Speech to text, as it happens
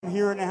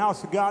here in the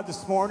house of God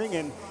this morning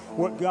and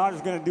what God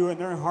is going to do in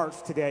their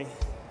hearts today.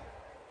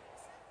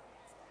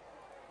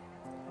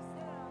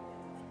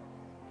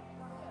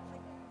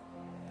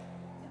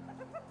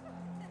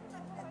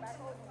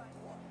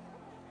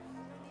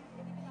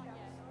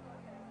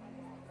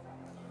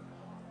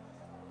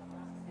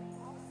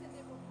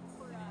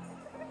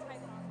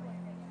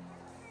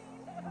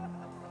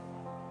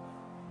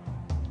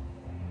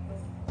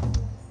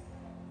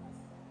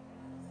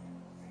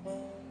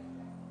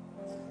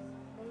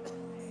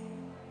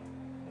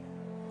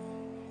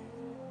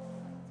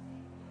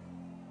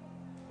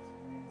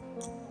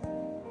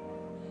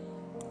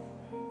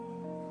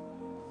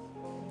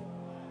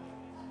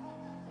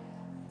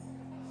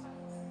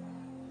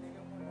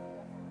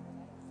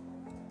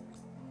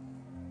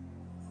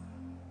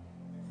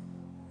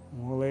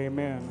 Well,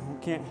 amen.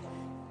 We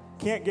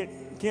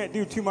can't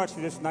do too much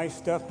of this nice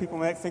stuff. People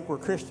might think we're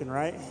Christian,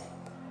 right?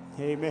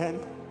 Amen.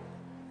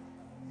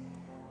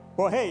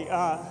 Well, hey,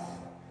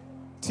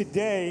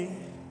 today,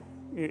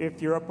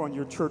 if you're up on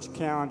your church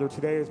calendar,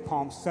 today is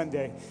Palm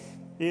Sunday,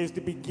 is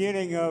the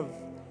beginning of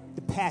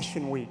the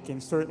Passion Week,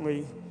 and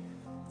certainly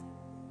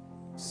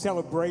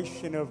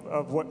celebration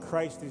of what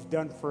Christ has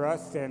done for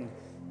us,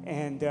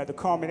 and the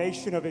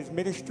culmination of his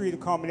ministry, the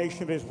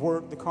culmination of his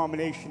work, the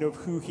culmination of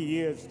who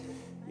he is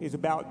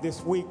about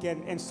this week.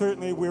 And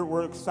certainly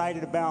we're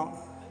excited about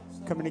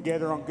coming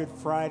together on Good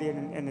Friday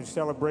and the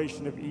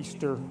celebration of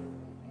Easter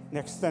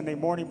next Sunday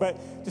morning.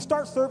 But to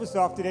start service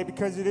off today,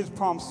 because it is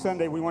Palm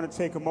Sunday, we want to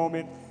take a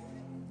moment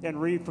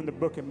and read from the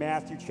book of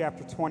Matthew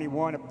chapter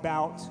 21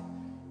 about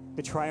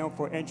the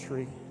triumphal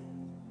entry.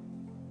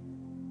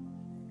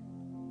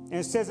 And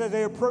it says, as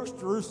they approached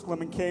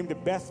Jerusalem and came to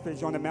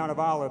Bethphage on the Mount of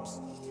Olives,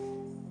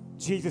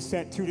 Jesus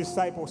sent 2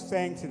 disciples,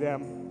 saying to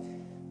them,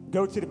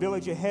 go to the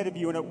village ahead of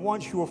you, and at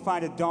once you will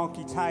find a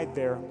donkey tied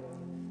there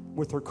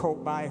with her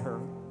colt by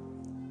her.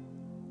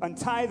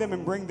 Untie them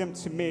and bring them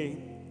to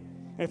me.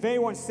 And if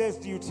anyone says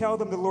to you, tell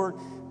them the Lord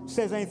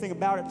says anything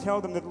about it, tell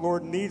them that the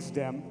Lord needs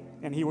them,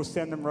 and he will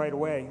send them right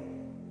away.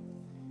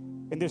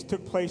 And this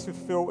took place to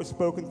fulfill what was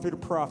spoken through the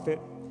prophet.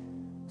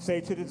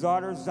 Say to the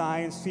daughter of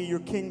Zion, see,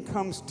 your king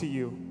comes to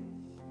you,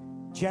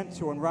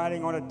 gentle and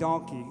riding on a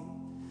donkey,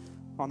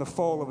 on the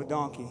foal of a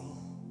donkey.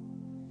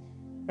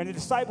 And the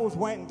disciples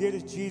went and did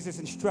as Jesus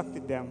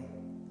instructed them.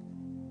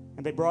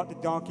 And they brought the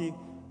donkey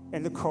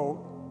and the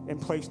colt and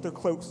placed their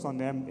cloaks on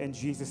them, and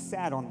Jesus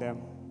sat on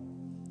them.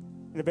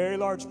 And a very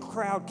large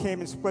crowd came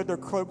and spread their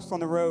cloaks on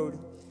the road,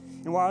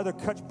 and while others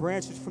cut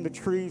branches from the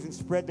trees and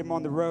spread them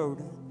on the road.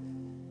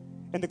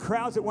 And the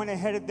crowds that went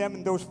ahead of them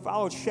and those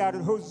followed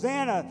shouted,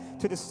 Hosanna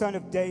to the Son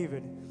of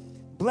David.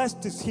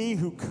 Blessed is he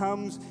who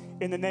comes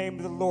in the name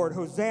of the Lord.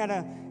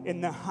 Hosanna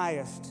in the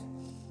highest.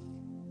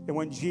 And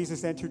when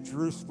Jesus entered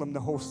Jerusalem, the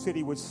whole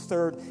city was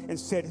stirred and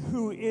said,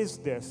 who is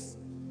this?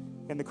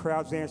 And the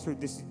crowds answered,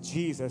 this is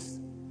Jesus,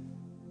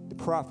 the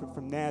prophet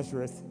from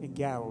Nazareth in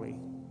Galilee.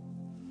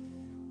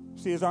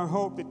 See, it's our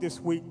hope that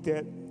this week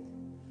that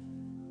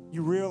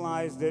you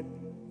realize that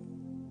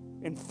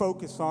and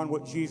focus on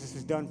what Jesus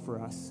has done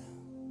for us.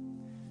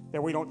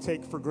 That we don't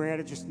take for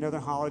granted just another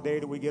holiday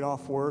that we get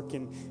off work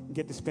and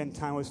get to spend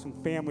time with some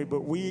family,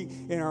 but we,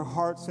 in our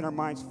hearts and our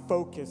minds,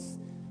 focus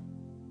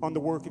on the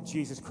work of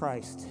Jesus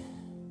Christ.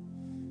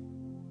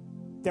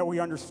 That we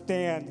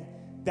understand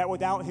that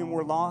without him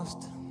we're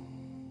lost.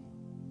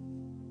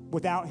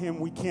 Without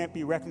him we can't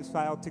be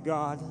reconciled to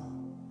God.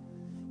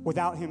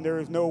 Without him there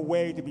is no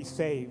way to be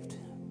saved.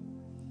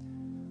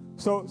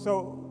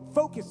 So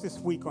focus this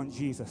week on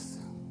Jesus.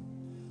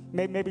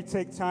 Maybe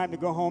take time to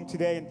go home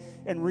today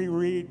and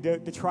reread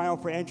the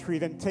triumphal entry,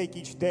 then take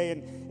each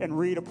day and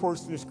read a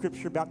portion of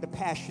Scripture about the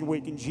Passion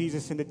Week and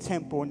Jesus in the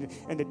temple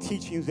and the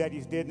teachings that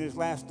he's did in his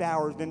last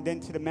hours, then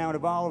to the Mount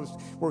of Olives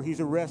where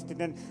he's arrested.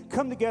 Then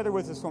come together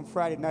with us on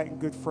Friday night and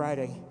Good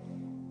Friday.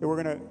 And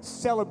we're going to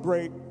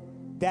celebrate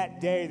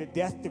that day, the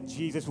death of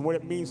Jesus, and what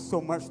it means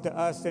so much to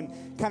us,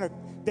 and kind of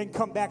then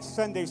come back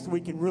Sunday so we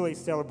can really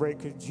celebrate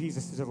because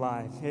Jesus is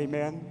alive.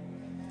 Amen.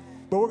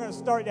 But we're going to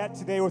start that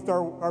today with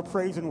our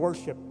praise and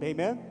worship.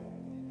 Amen?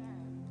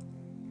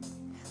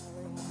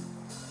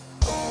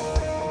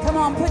 Come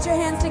on, put your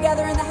hands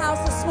together in the house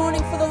this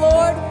morning for the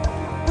Lord.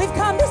 We've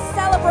come to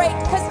celebrate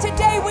because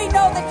today we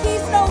know that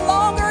he's no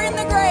longer in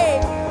the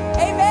grave.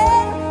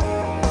 Amen?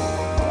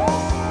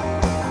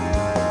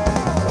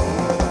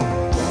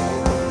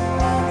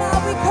 Oh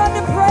God, we've come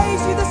to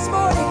praise you this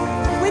morning.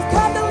 We've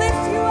come to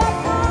lift you up.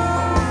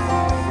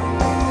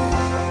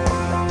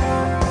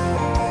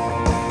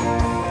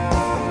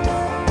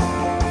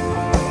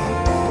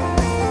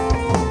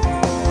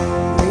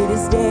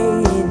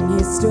 Day in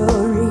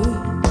history,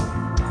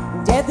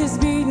 death has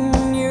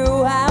beaten,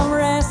 you have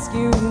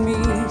rescued me.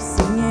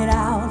 Sing it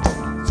out,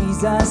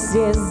 Jesus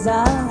is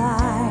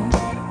alive.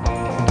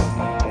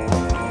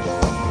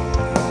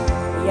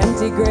 The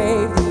empty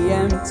grave,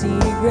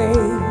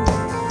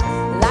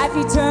 life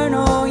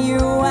eternal, you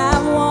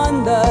have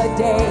won the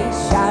day.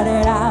 Shout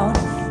it out,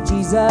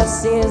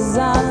 Jesus is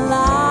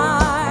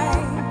alive,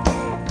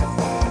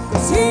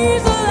 'cause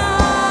he's alive.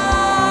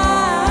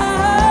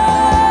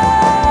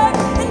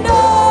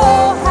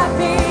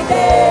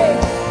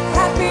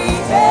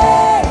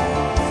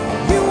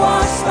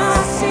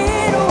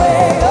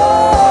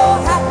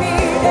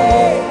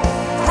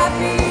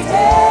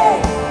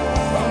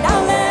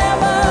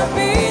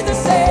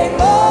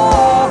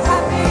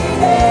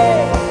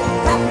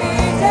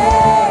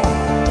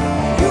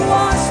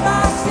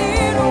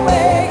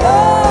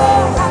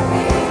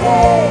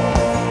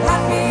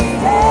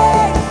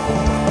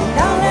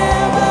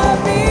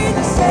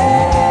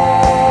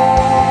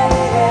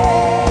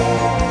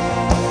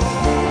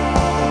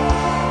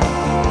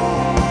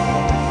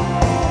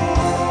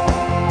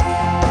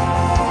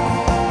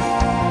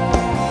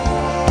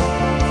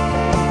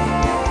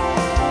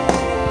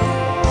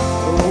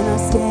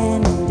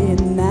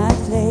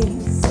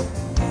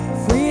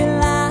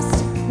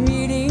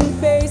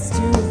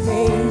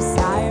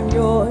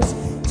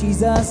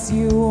 Jesus,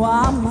 you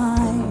are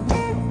mine.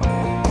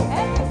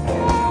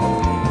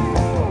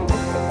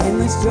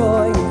 Endless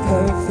joy and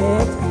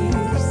perfect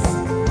peace.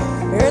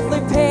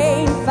 Earthly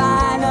pain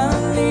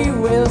finally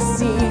will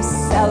cease.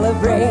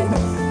 Celebrate,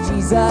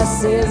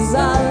 Jesus is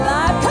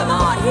alive. Come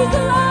on, he's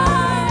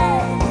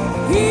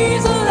alive.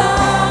 He's alive.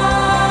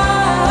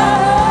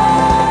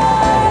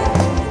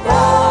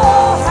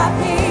 Oh,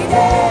 happy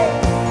day,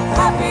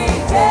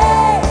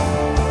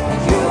 and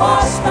you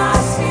wash my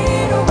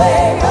sin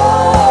away.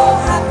 Oh,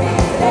 happy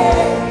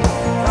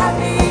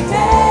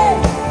day,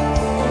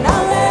 and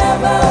I'll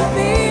never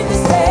be the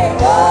same.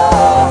 Oh,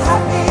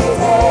 happy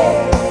day,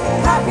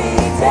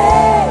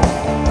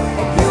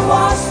 and you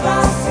wash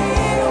my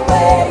sin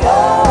away. Oh,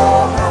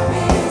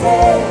 happy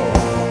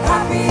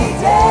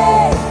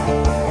day,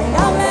 and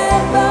I'll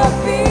never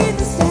be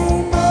the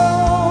same. Oh,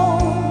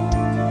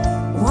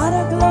 what a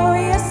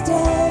glorious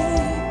day,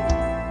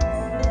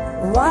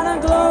 what a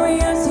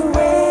glorious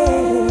way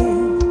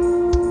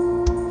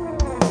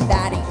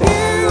that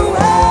you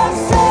have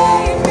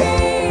saved me.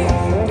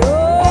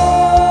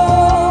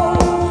 Oh,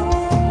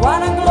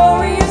 what a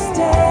glorious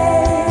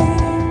day,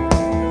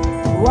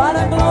 what a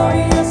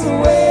glorious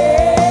way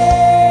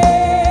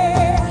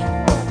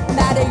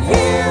that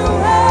you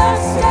have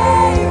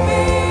saved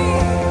me.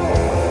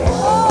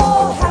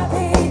 Oh,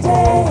 happy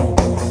day,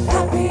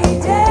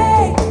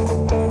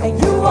 and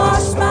you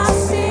wash my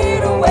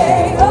sin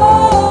away.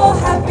 Oh,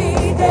 happy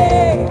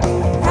day,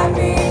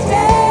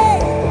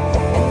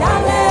 and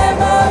I'll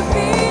never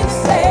be the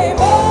same.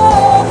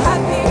 Oh,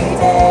 happy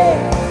day,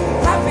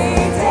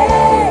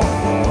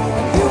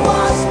 and you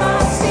wash my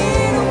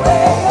sin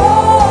away.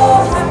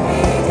 Oh,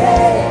 happy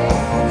day,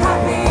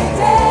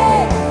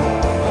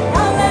 and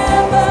I'll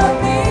never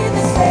be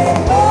the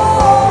same.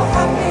 Oh,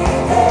 happy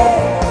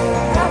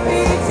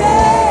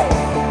day,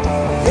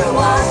 you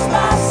wash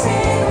my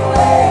sin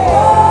away.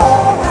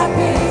 Oh,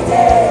 happy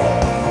day,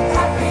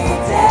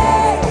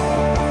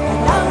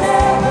 and I'll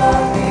never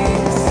be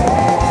the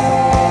same.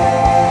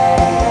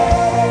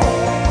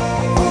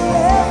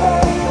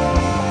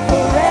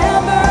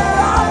 Forever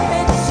I've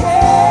been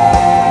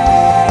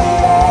changed.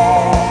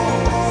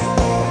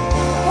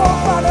 Oh,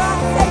 Father, I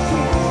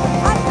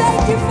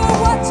thank you for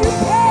what you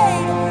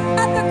paid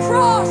at the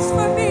cross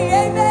for me.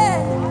 Amen.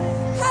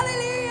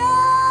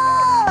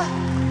 Hallelujah.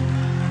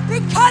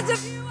 Because of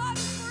you, I'm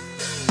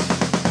free.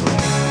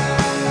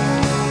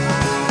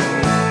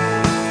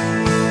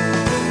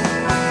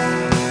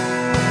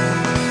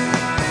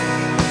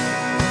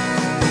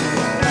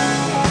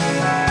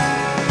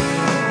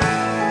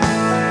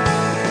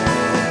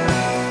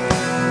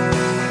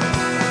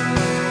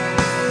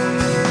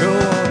 Go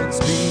on and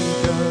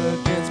speak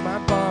against my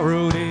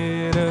borrowed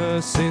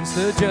innocence.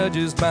 The judge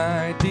is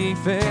my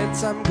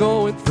defense. I'm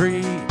going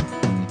free.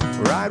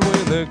 Right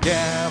when the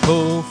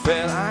gavel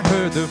fell, I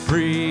heard the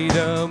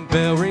freedom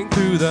bell ring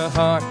through the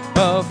heart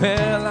of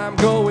hell. I'm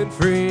going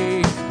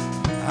free.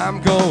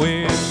 I'm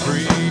going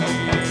free.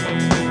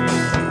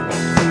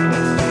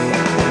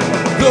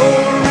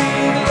 Glory,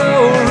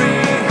 glory,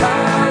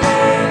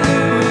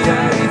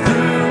 hallelujah. He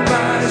threw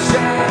my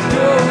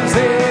shackles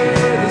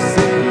in the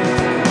sea.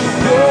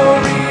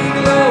 Glory,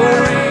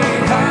 glory,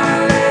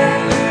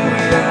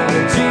 hallelujah.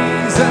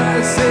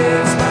 Jesus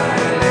is my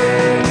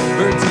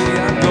liberty.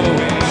 I'm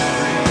going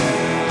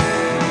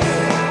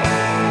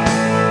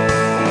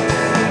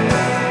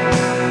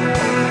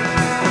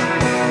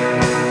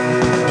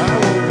I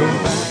won't go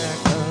back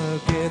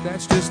again,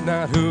 that's just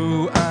not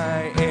who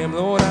I am.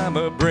 Lord, I'm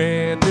a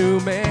brand new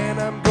man,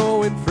 I'm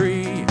going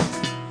free.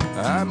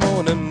 I'm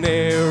on a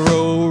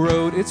narrow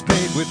road, it's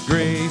paved with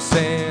grace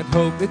and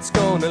hope. It's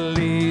gonna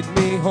lead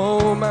me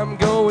home, I'm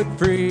going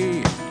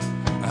free.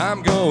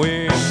 I'm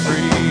going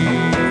free.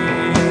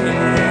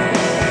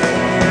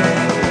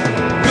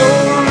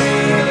 Glory,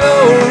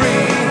 glory,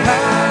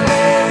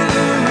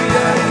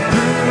 hallelujah. He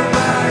threw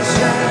my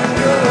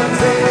shackles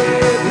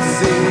in the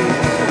sea.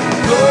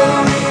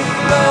 Glory,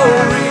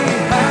 glory,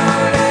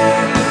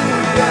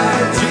 hallelujah.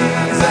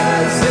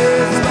 Jesus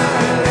is my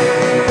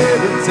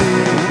liberty.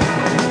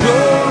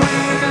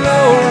 Glory,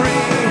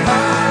 glory,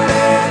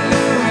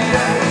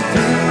 hallelujah. He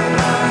threw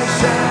my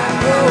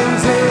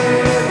shackles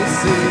in the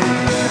sea.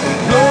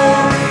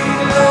 Glory,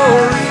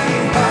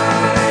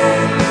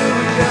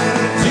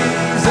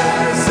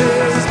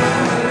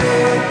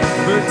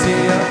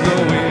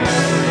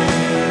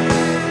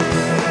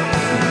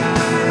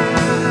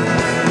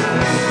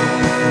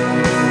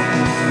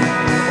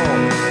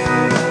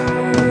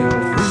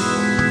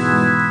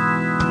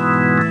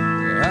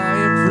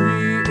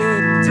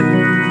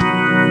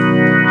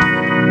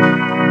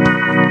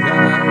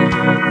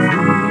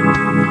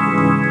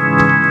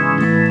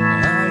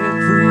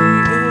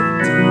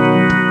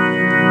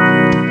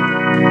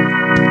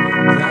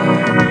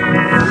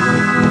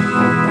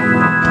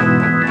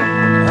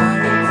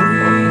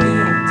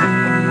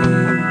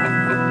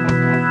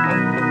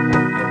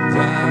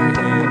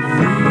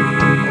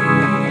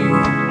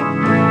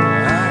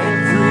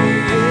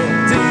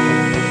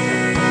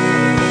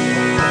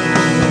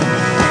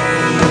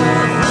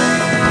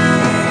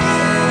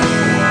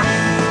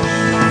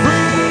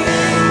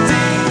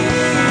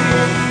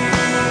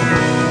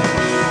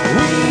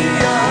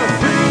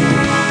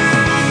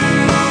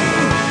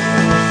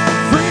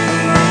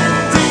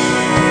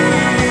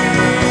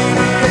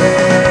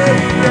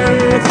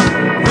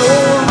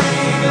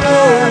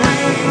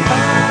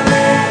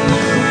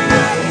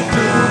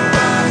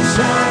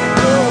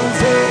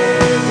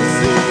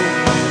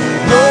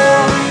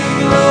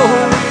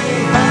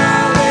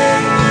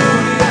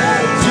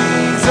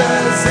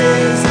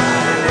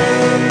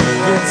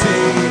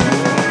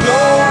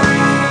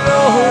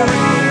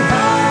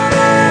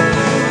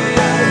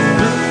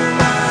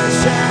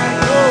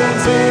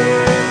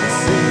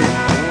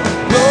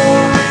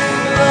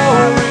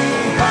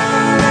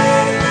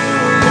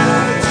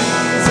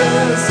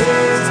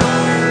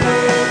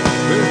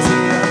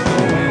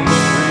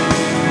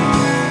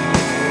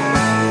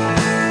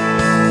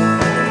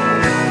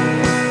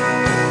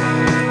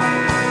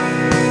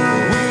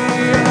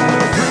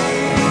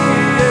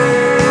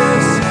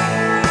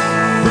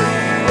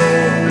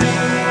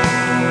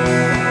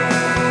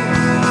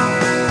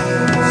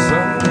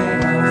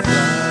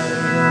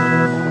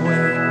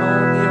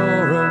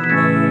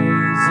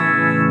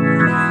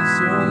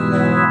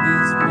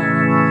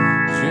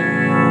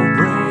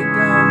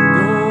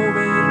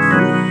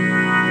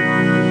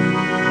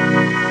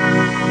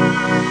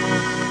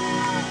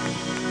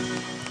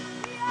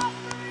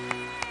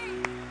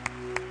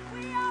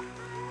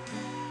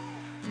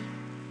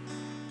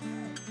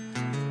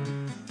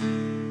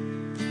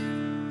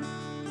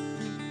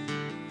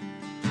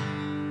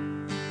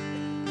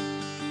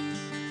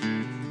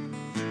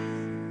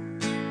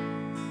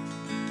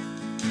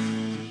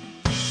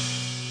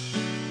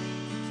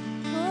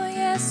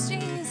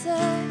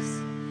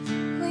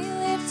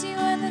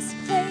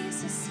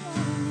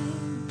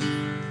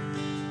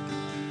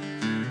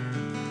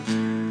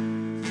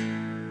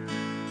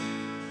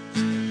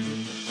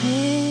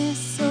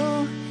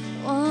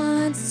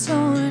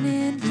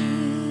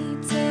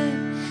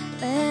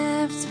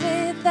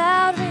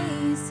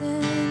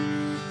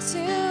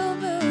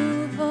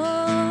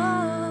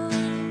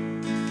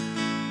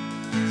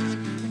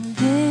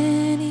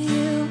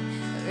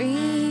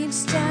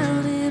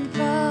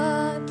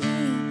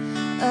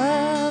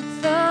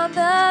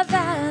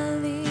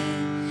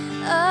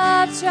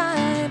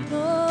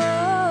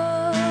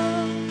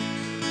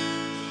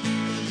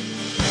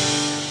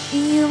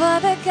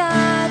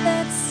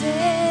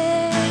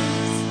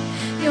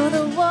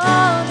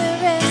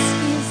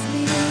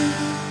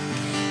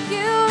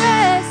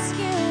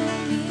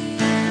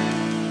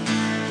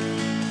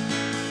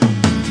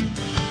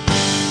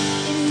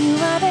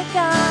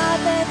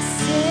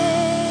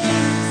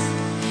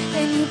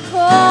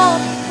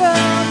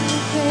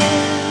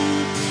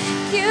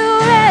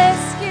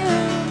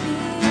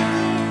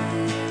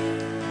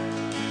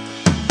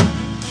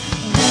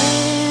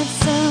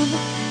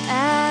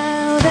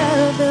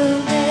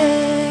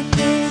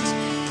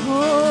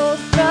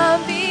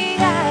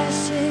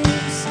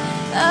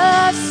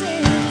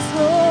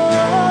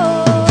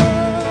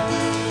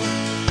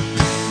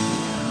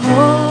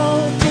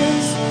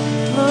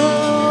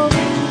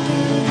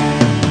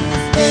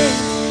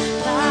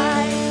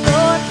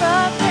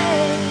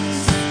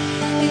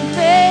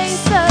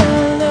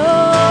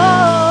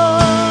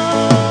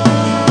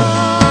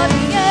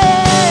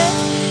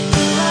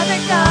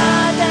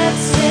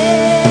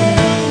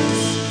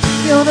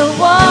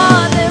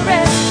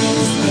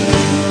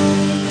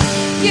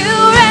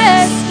 You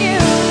rescue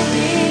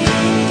me.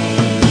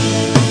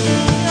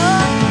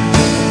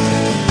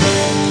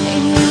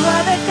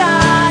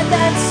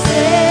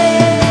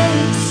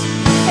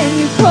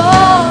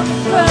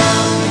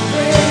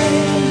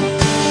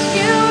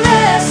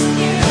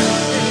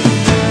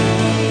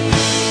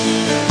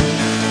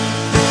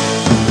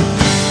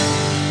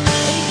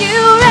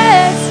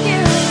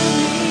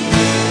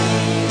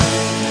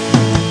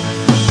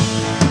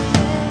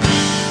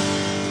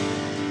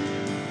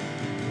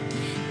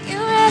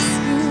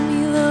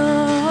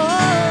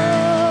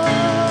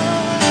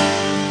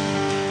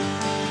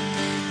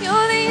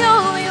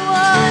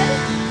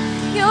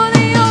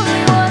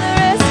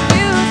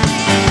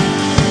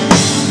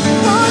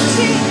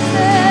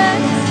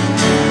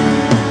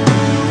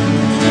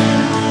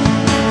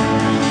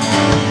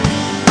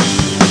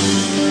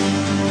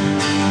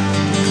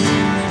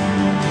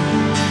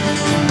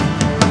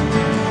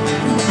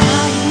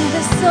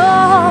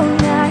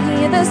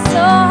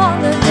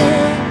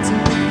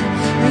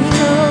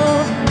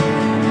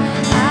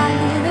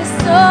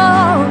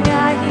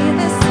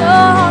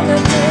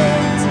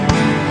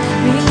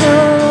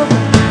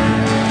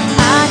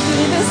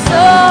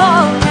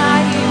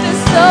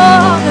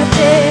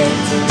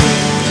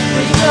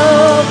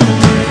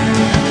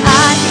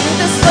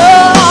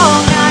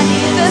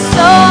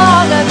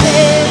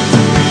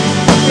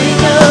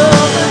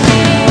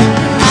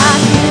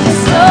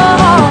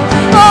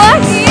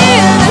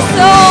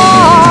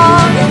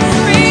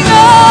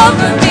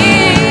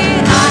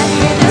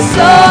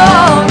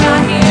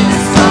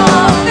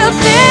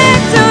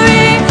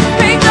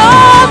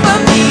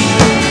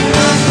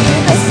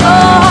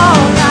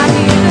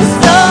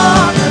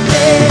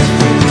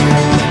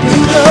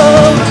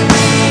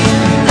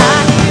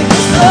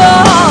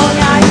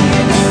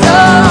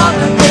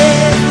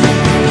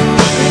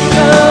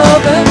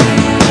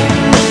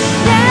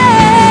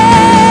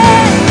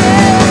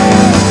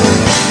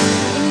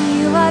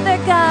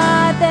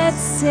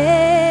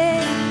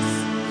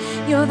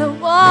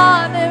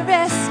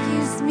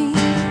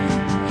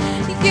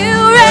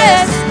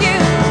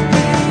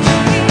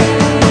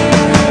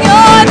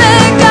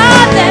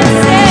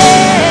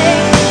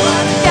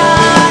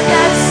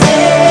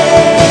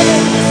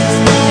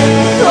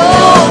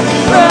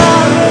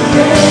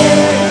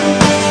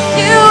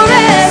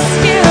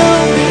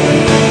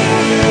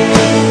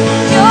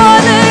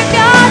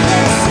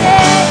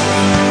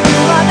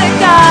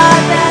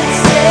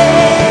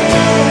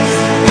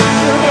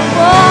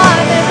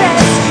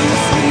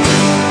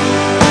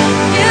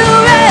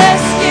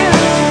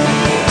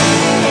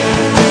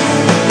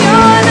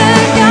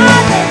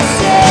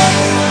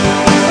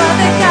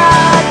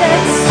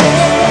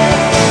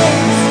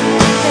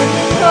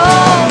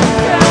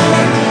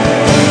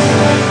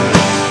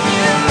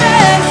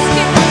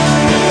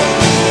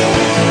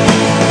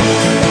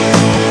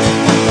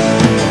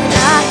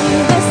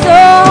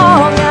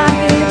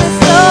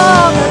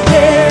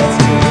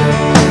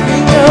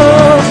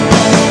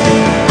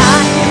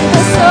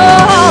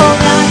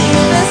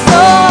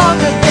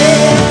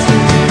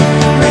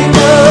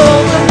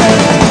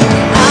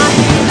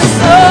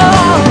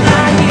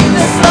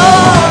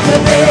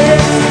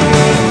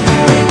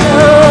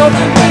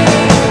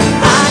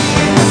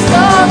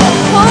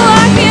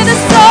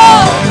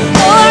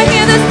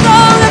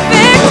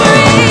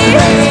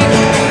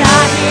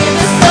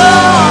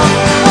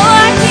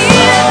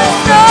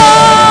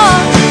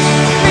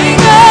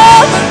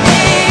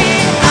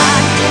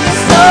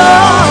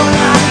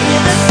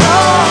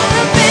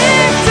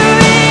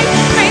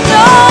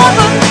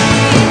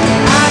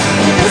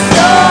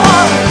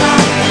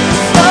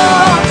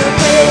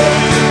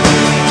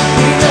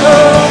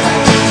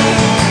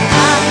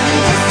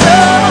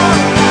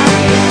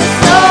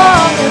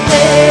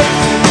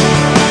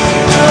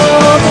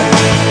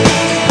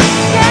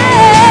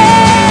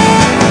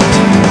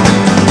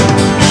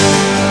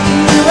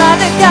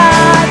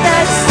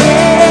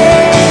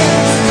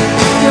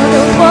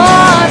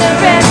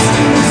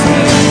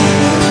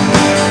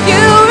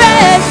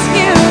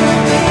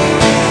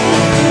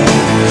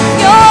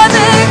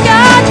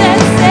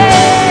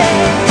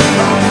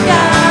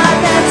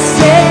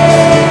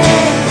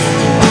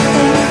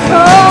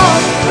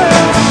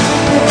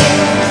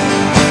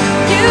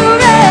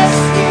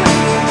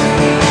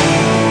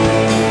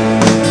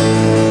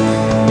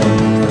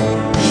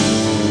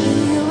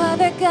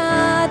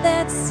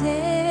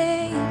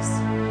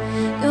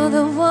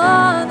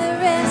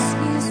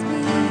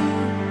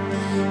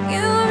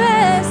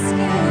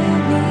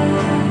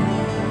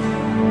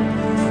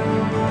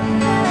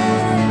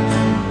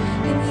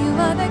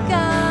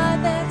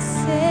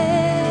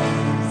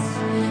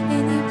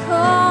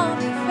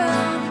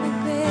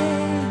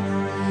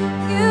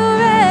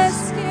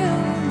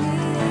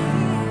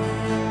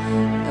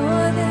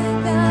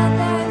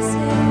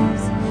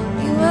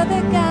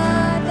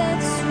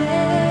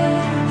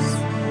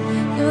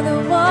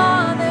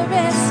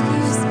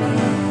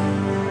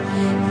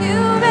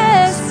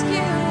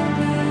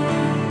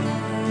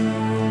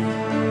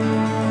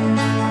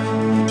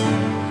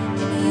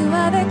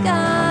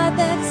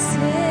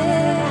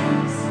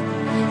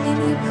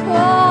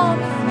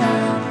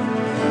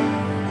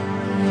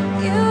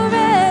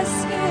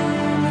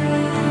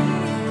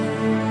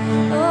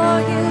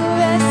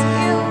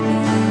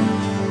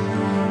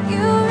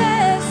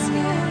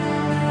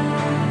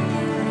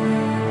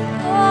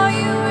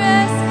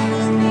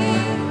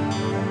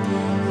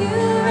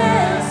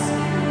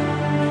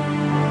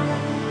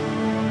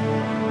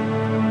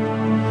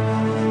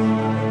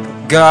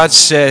 God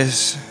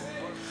says,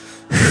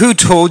 who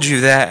told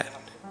you that?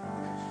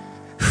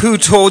 Who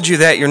told you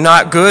that you're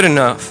not good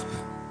enough?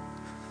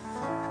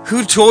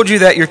 Who told you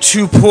that you're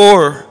too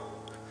poor?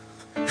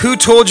 Who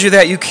told you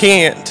that you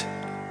can't?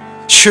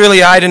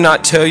 Surely I did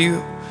not tell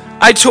you.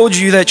 I told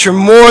you that you're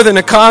more than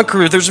a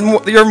conqueror.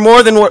 You're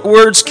more than what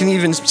words can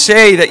even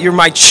say, that you're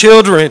my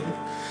children.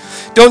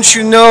 Don't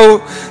you know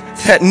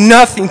that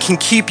nothing can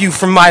keep you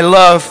from my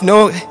love?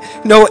 No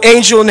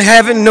angel in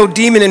heaven, no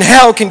demon in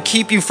hell can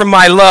keep you from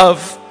my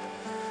love.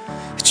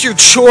 It's your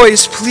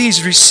choice.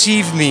 Please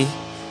receive me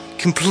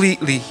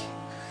completely.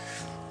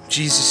 In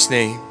Jesus'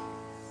 name.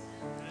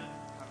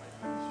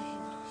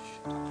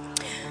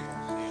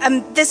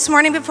 This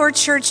morning before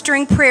church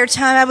during prayer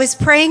time, I was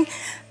praying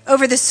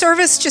over the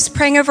service, just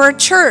praying over our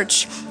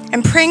church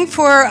and praying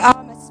for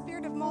a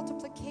spirit of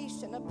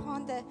multiplication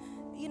upon the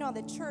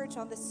church,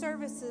 on the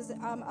services,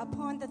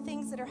 upon the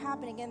things that are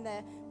happening in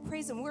the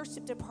praise and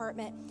worship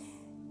department.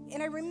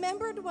 And I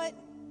remembered what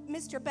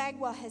Mr.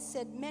 Bagwell has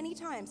said many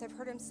times. I've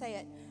heard him say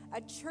it,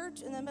 a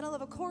church in the middle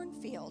of a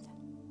cornfield.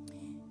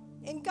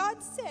 And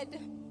God said,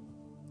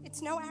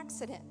 it's no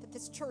accident that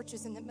this church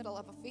is in the middle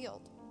of a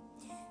field.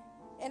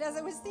 And as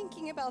I was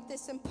thinking about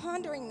this and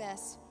pondering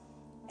this,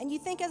 and you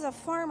think as a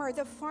farmer,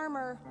 the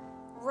farmer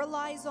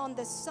relies on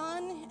the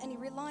sun and he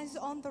relies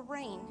on the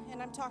rain.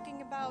 And I'm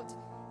talking about,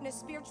 in a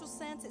spiritual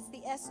sense, it's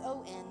the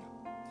S-O-N.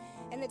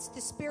 And it's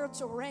the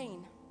spiritual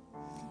rain.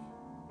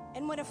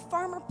 And when a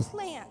farmer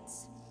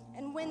plants,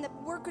 and when the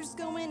workers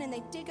go in and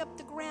they dig up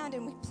the ground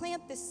and we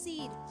plant the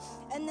seed,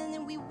 and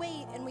then we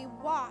wait and we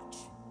watch.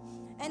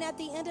 And at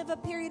the end of a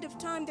period of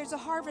time, there's a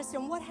harvest.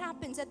 And what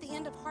happens at the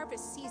end of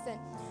harvest season?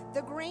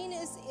 The grain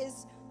is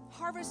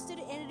harvested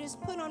and it is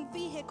put on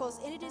vehicles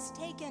and it is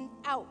taken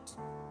out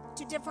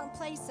to different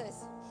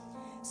places.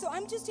 So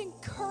I'm just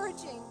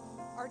encouraging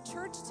our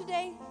church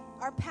today,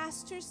 our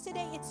pastors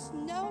today. It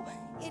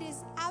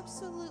is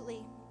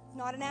absolutely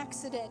not an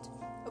accident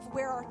of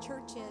where our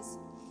church is.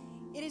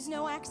 It is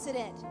no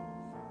accident.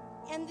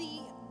 And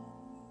the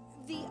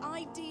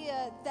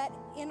idea that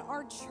in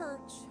our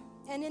church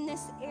and in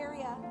this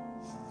area,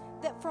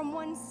 that from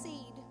one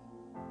seed,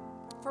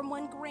 from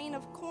one grain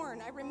of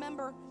corn, I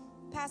remember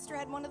Pastor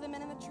had one of the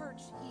men in the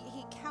church,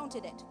 he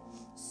counted it.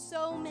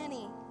 So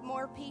many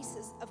more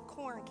pieces of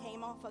corn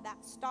came off of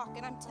that stalk.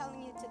 And I'm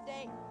telling you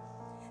today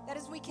that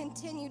as we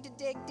continue to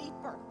dig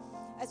deeper,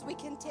 as we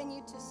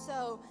continue to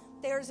sow,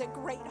 there's a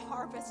great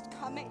harvest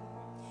coming.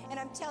 And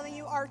I'm telling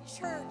you, our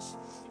church,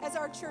 as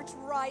our church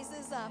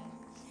rises up,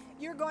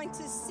 you're going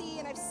to see,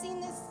 and I've seen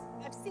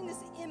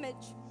this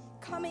image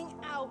coming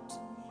out,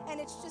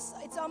 and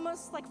it's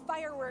almost like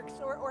fireworks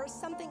or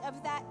something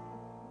of that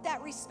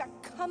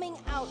respect coming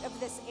out of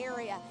this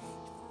area,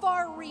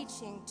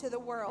 far-reaching to the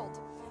world.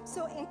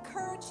 So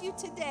encourage you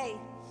today,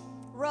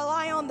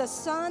 rely on the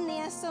sun, the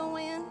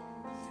S-O-N,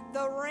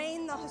 the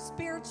rain, the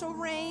spiritual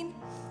rain.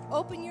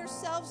 Open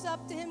yourselves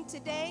up to him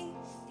today,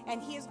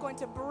 and he is going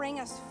to bring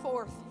us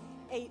forth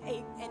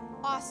an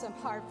awesome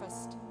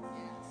harvest.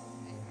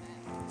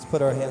 Let's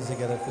put our hands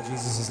together for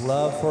Jesus'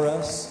 love for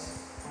us.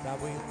 God,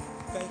 we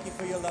thank you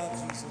for your love,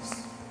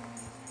 Jesus.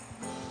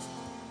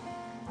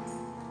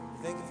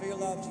 Thank you for your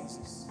love,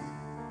 Jesus.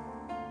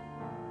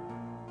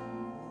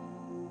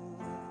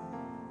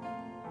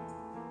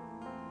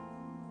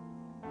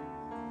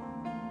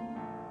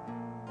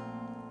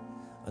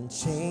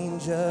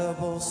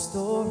 Unchangeable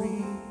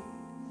story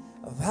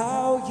of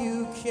how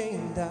you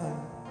came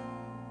down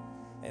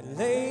and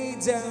laid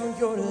down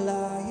your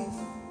life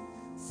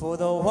for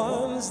the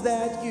ones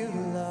that you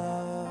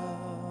love.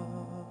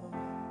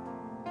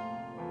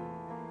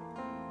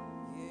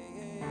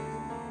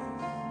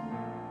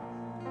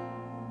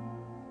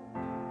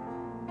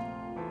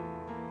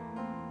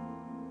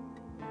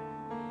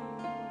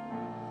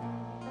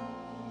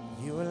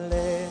 You were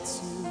led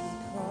to the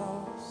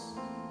cross,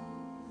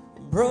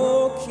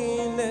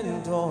 broken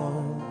and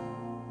torn.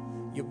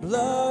 Your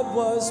blood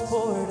was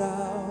poured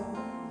out,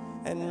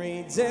 and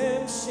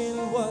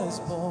redemption was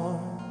born.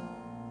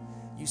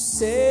 You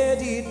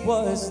said it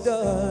was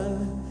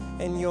done,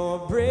 and your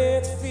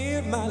breath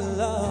filled my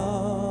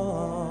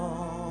lungs.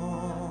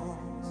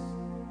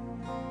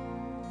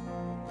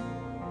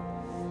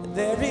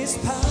 There is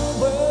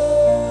power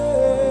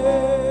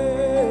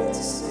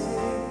to save,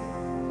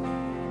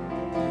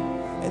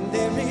 and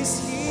there is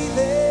healing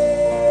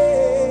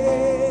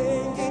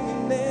in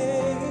your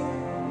name,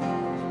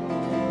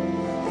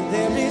 and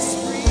there is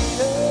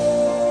freedom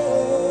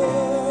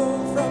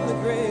from the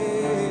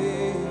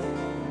grave.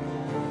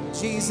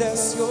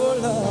 Jesus, your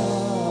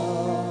love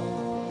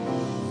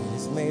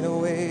has made a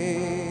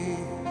way.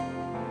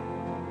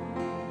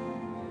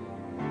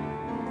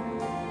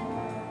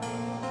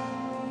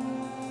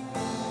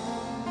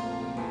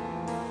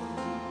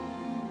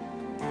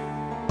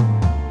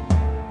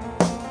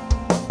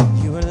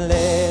 You were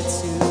led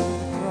to the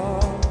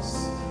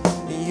cross.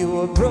 You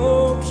were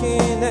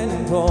broken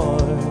and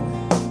torn.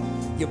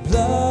 Your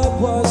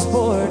blood was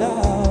poured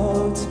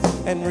out,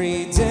 and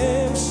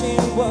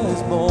redemption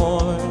was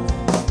born.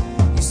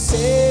 You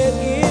said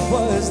it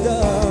was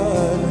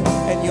done,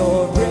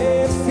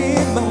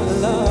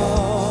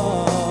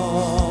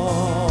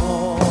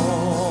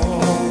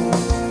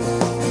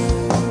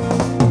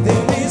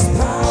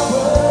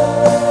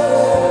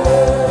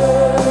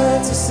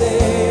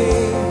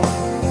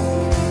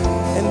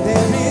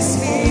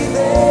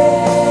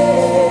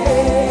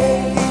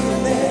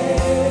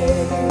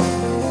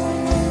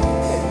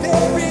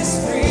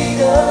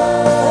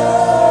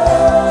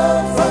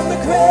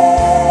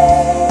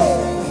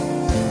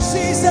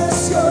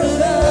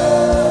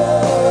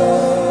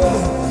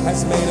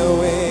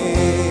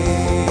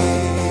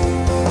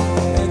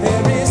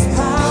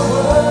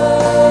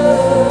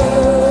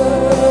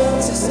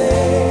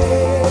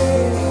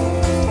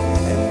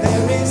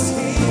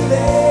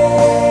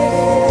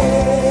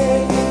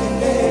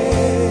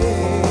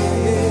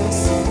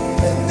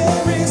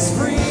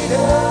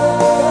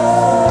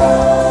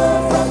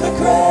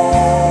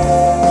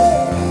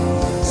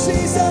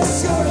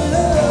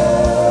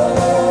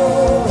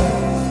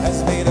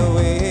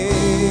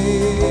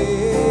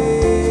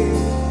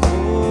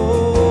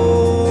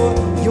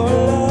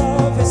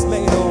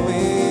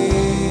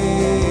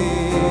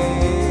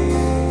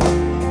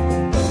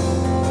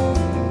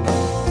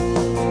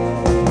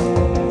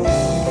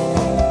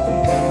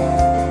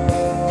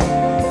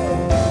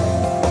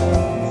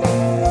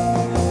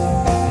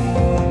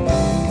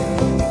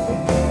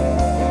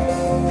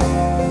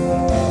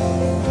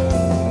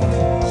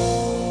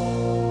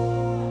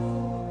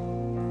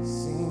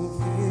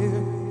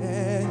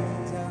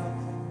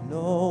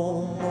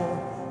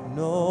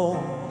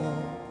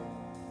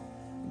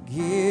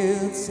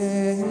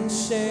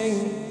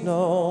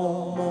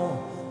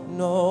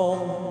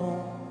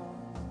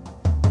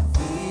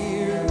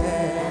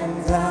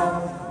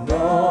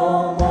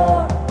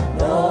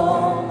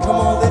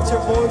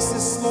 voice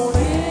this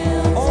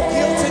morning. All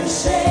guilt and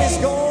shame is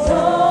gone.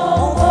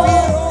 All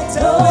fear, all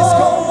doubt is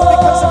gone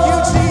because of you,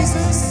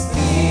 Jesus.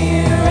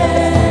 Fear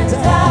and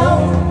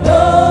doubt,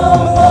 no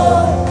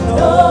more,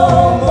 no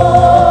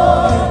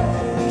more.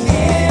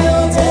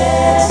 Guilt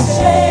and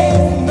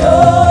shame, no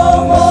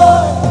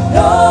more,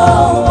 no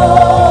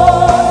more.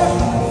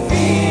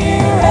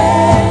 Fear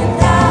and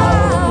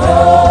doubt, no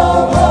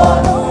more,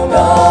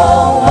 no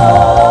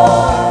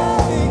more.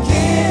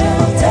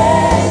 Guilt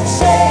and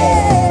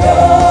shame, no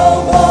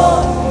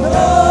more,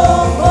 no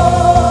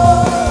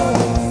more.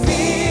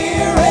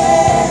 Fear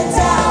and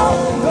doubt,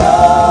 no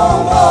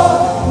more,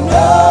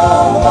 no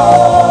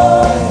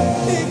more.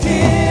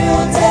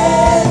 Guilt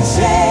and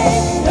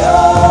shame, no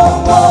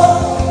more,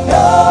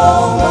 no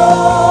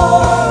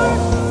more.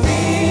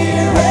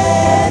 Fear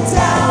and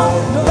doubt,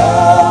 no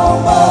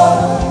more,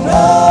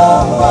 no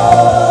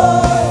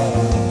more.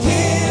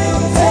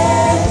 Guilt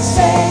and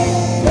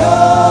shame, no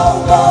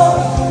more,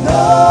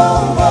 no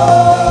more.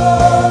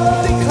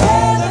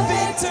 Declare the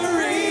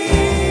victory.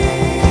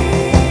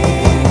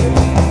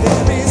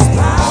 There is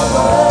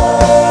power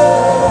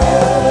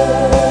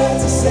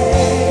to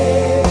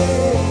save.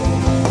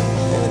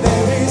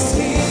 There is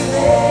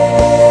healing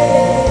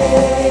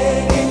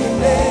in your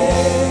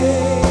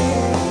name.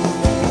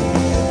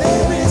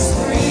 There is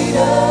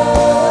freedom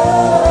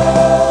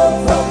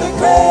from the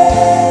grave.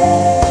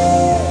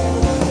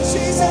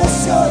 Jesus,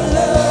 your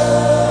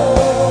love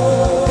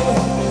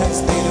has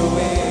made a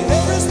way.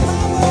 There is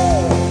power.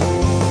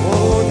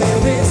 Oh,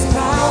 there is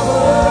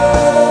power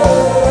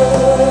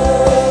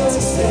to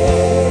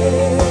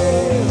save.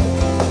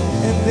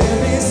 And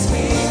there is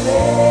healing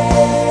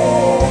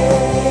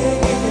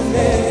in your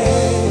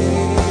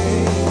name.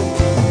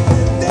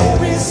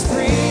 There is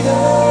freedom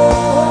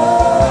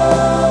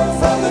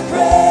from the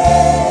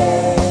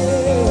grave.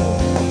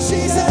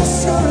 Jesus,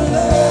 your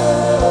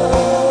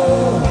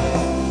love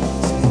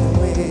has made a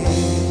way.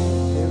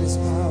 There is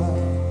power.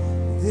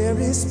 There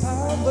is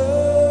power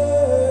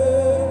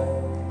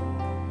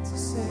to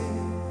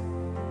save.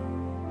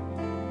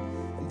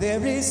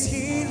 There is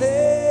healing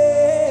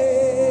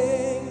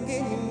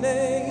in your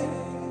name.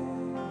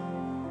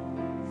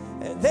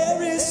 And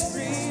there is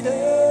freedom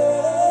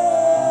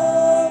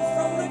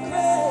from the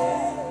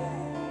grave.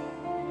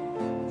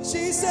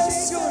 Jesus,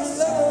 your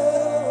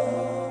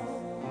love,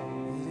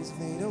 it has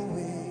made a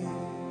way.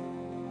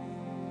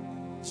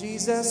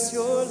 Jesus,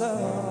 your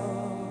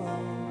love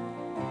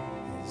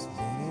has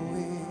made a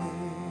way.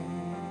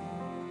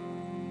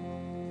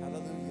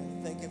 Hallelujah.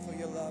 Thank you for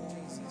your love,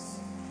 Jesus.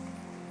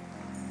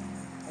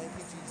 Thank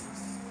you,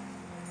 Jesus.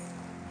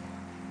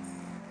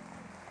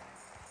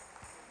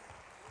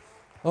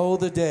 Oh,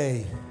 the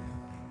day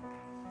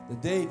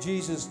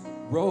Jesus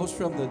rose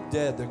from the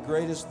dead, the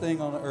greatest thing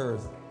on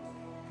earth.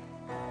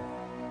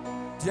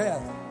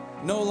 Death,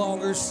 no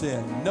longer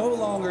sin, no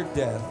longer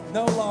death,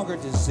 no longer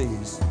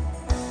disease.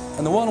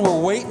 And the one we're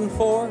waiting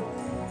for,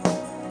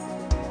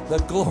 the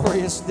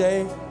glorious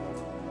day.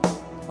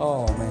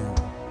 Oh, man.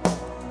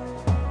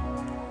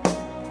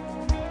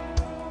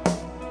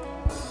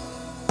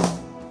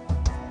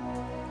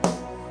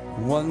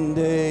 One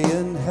day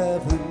in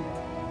heaven,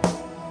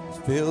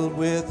 filled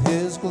with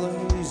his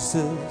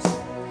graces.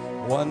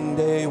 One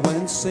day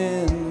when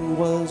sin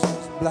was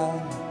as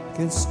black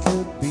as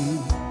could be,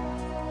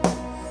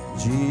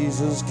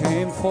 Jesus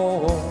came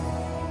forth,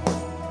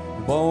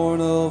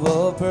 born of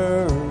a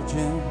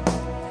virgin,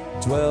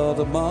 dwelt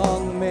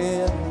among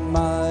men.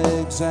 My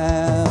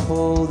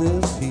example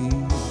is he.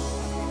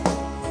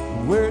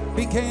 Word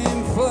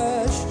became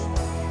flesh,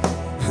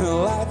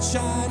 light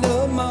shined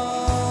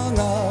among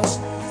us,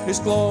 his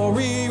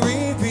glory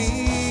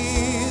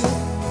revealed.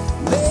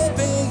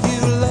 Living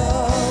you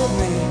love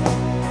me,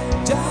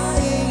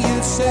 dying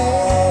you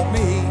saved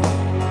me,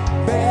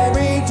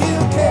 buried you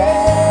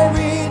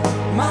carried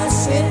my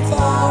sin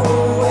far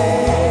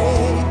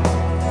away,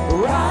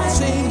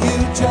 rising you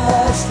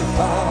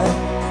justified,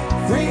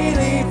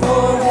 freely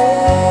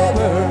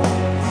forever.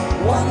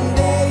 One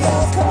day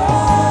you're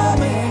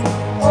coming,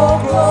 oh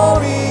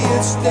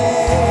glorious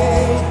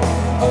day,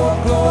 oh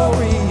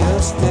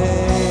glorious day.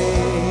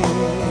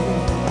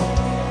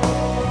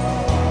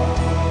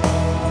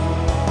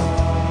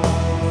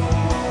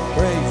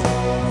 Praise.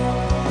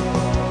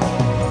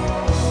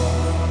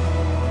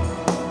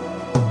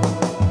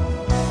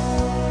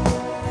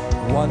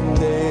 One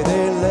day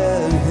they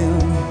led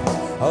him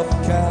up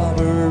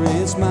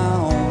Calvary's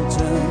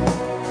mountain.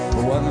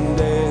 One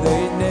day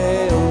they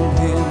nailed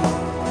him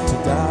to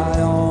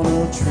die on a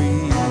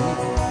tree.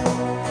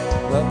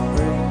 But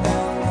bring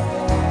down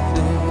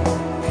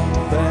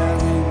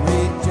bearing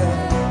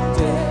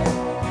rejected,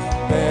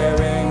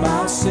 bearing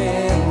my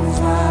sins,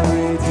 my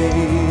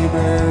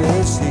Redeemer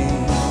is he.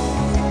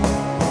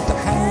 The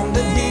hand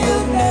that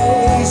healed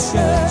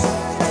nations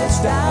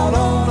stretched out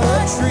on a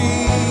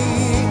tree,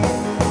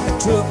 and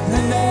took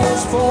the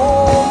nails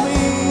for me.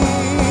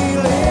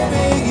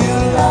 Living you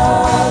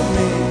love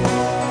me,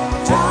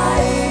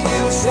 dying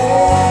you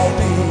save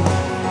me,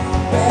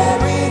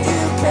 buried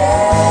you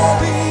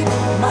carried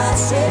my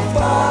sin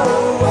far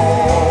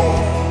away,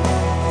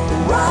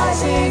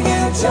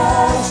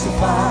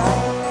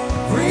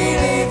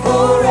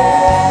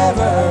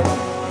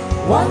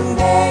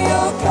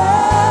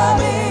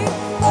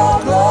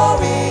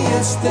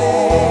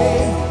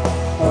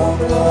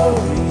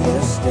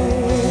 glorious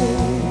day.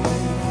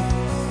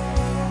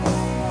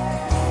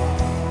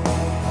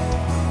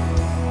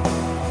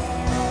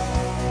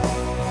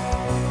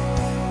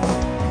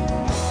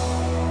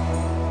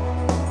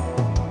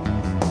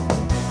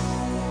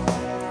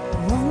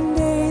 One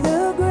day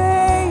the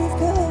grave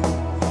could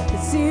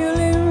conceal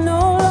him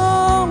no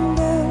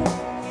longer.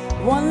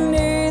 One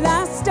day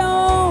that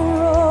stone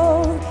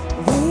rolled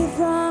away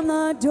from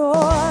the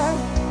door.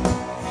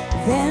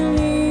 Then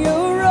he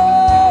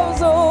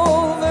arose,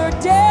 over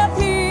death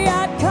he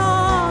had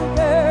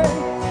conquered.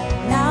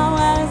 Now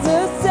has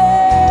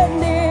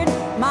ascended,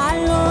 my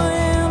Lord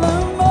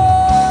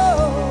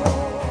evermore.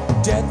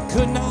 Death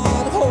could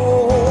not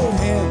hold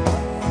him,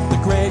 the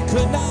grave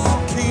could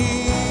not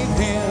keep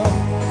him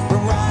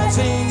from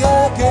rising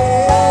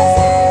again.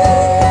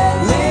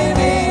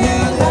 Living, you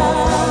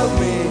love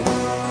me.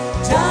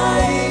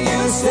 Dying,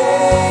 you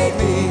save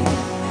me.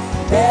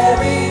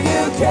 Buried,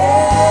 you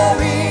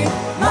carried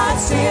my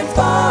sin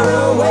far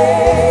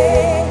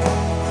away.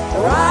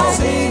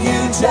 Rising,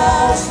 you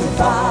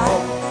justify.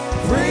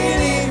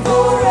 Freely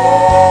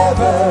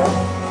forever.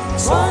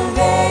 One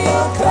day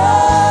you're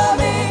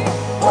coming.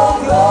 Oh,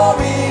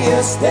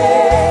 glorious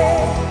day.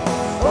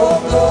 Oh,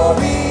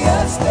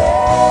 glorious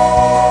day.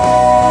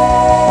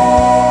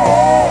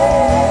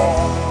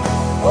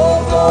 Oh,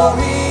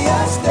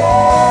 glorious day.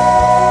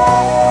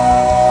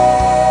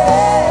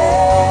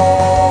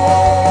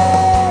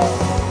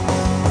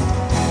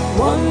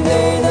 One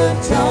day the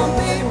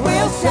trumpet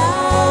will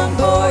sound,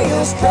 for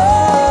yours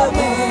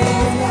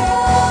coming.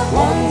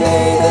 One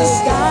day the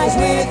skies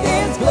with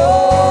its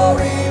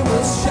glory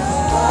will shine.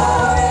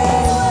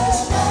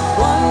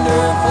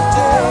 Wonderful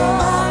day,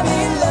 my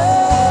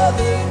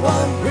beloved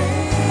one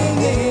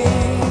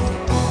bringing.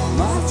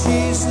 My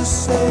Jesus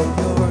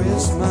Savior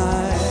is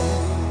mine.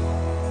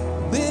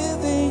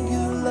 Living,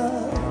 you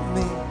love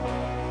me.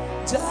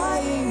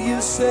 Dying, you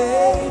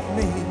save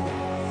me.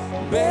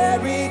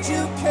 Buried,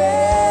 you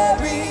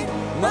carried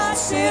my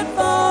sin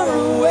far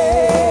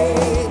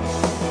away.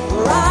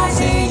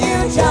 Rising,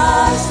 you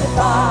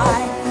justify.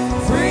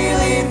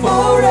 Freely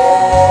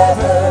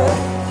forever.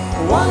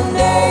 One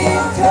day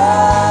you're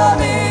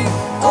coming.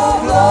 Oh,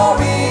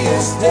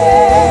 glorious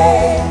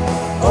day.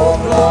 Oh,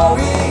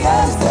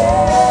 glorious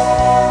day.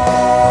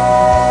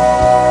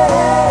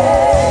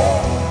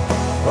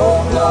 Oh,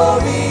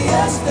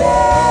 glorious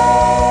day.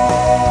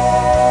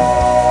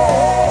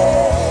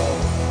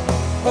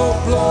 Oh,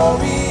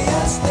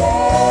 glorious day.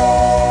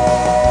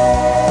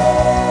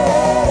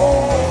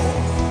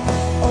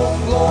 Oh,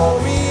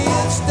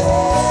 glorious day.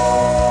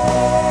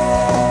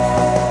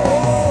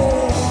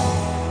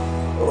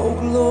 Oh,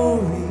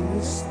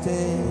 glorious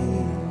day.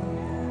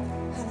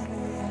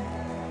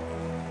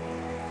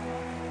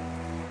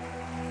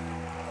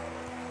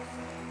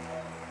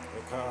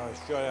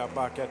 Shoya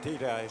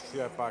bakatita,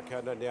 shoya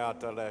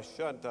bakananiata la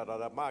shanta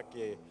la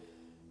maki,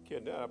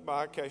 kina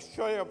baka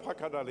shoya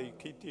pakadali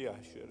kitia,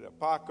 shoya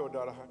bako da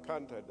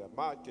hakanta da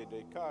maki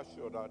de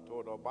kasho da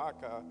todo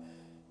baka,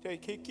 te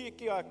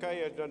kikiki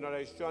akaya da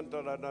la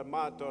shanta la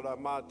mato la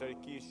mata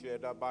kishe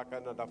da baka.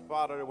 And the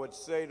Father would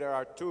say there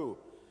are two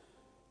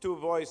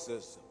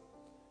voices,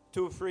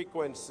 two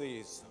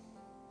frequencies.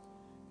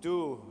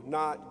 Do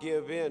not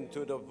give in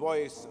to the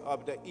voice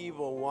of the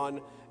evil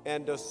one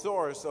and the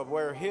source of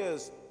where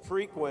his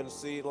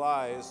frequency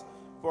lies,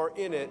 for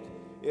in it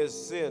is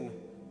sin,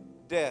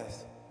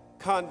 death,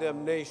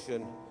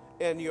 condemnation,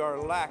 and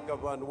your lack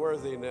of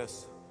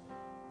unworthiness.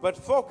 But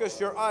focus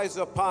your eyes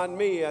upon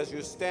me as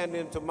you stand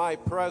into my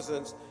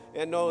presence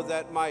and know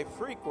that my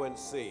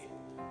frequency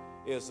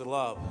is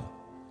love.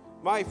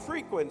 My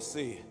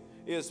frequency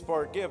is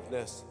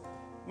forgiveness.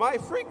 My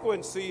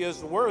frequency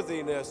is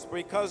worthiness,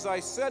 because I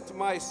sent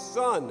my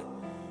Son,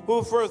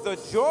 who for the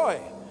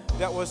joy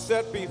that was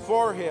set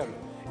before him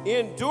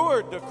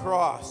endured the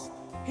cross.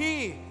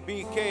 He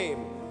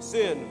became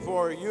sin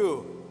for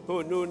you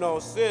who knew no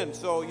sin,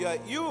 so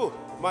that you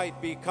might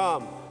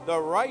become the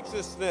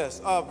righteousness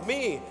of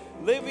me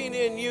living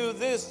in you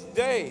this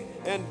day.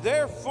 And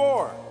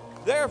therefore,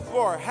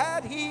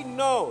 had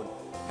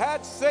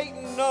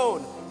Satan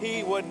known,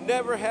 he would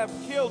never have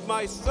killed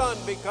my Son,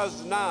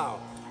 because now,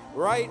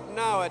 right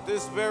now, at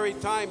this very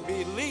time,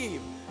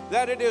 believe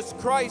that it is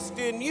Christ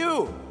in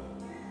you,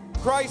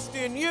 Christ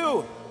in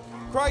you,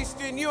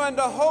 Christ in you, and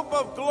the hope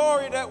of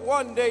glory that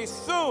one day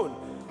soon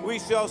we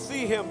shall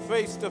see him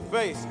face to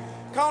face.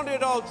 Count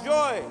it all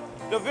joy.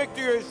 The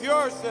victory is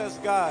yours, says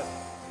God.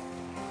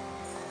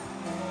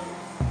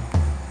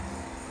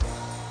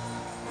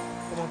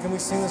 Come on, can we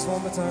sing this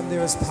one more time?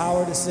 There is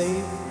power to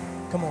save.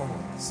 Come on,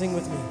 sing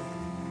with me.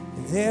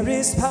 There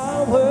is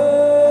power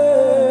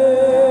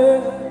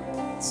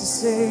to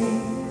save,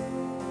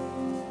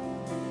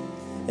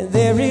 and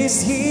there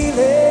is healing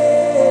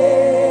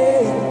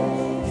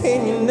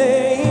in your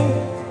name,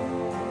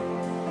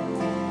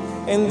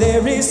 and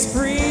there is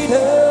freedom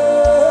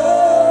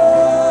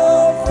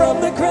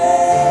from the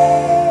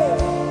grave.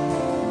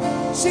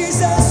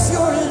 Jesus,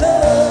 your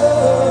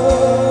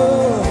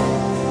love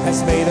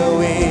has made a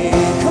way.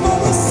 Come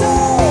on, we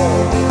say,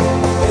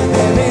 and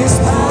there is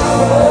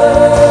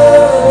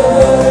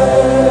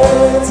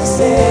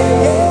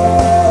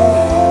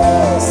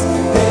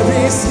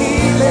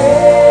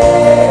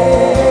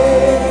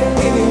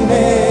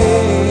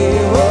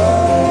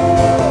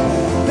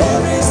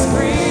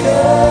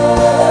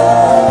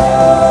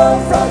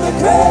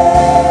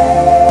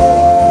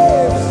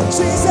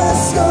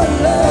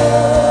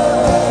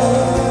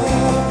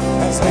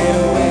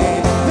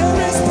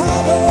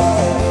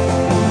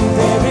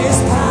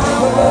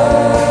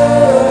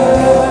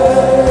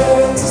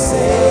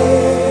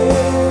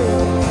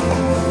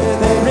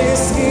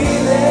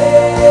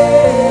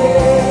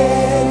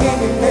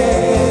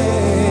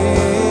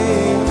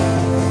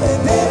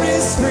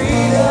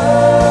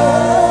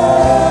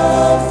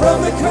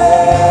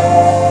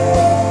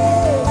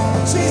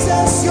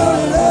Jesus, your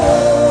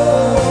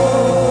love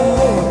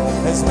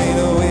has made a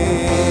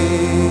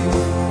way.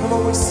 Come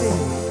on, we sing.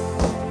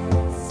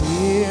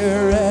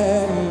 Fear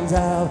and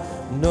doubt,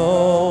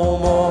 no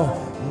more,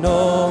 no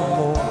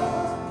more.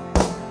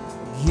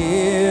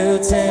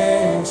 Guilt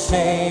and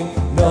shame,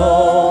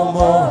 no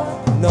more,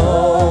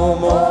 no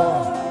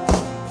more.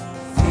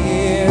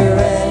 Fear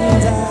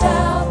and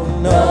doubt,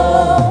 no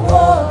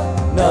more,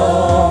 no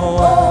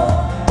more.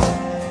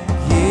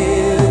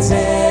 Guilt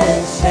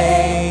and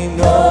shame,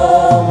 no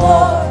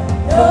more,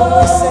 no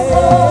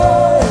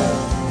more.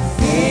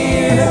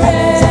 Fear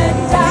and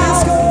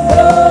doubt,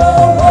 no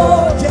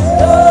more,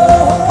 no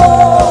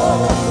more.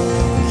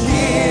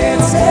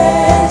 Guilt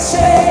and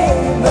shame,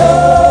 no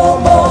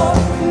more,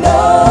 no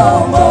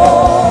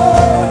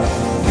more.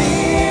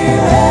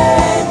 Fear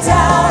and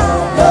doubt,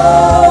 no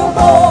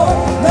more,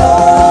 no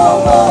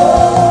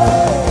more.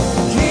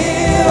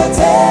 Guilt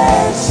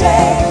and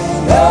shame,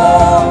 no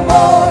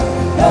more,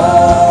 no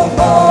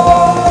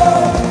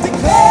more.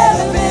 Declare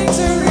the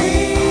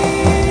victory.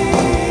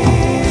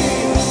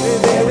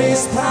 There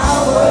is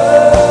power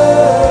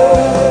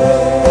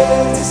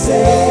to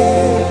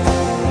save.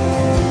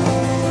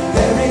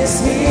 There is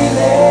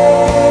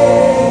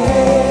healing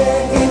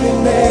in the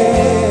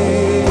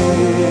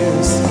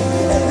names,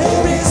 and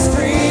there is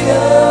freedom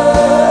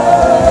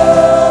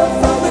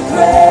from the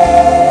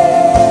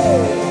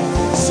grave.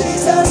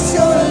 Jesus,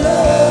 your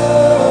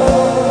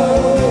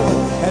love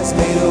has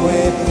made a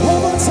way. One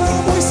more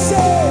time we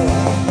say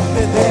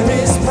that there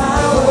is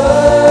power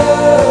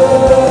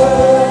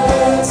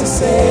to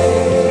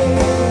save,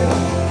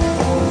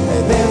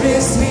 and there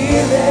is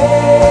healing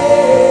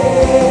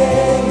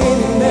in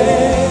the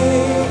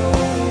name.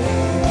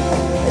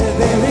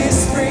 There is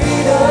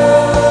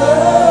freedom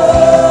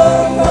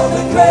from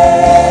the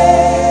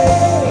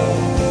grave.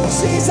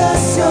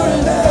 Jesus, your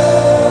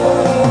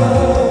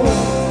love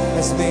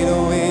has made a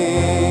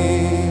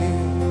way.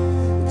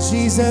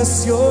 Jesus,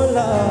 your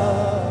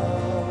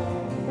love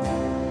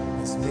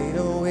has made a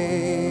way.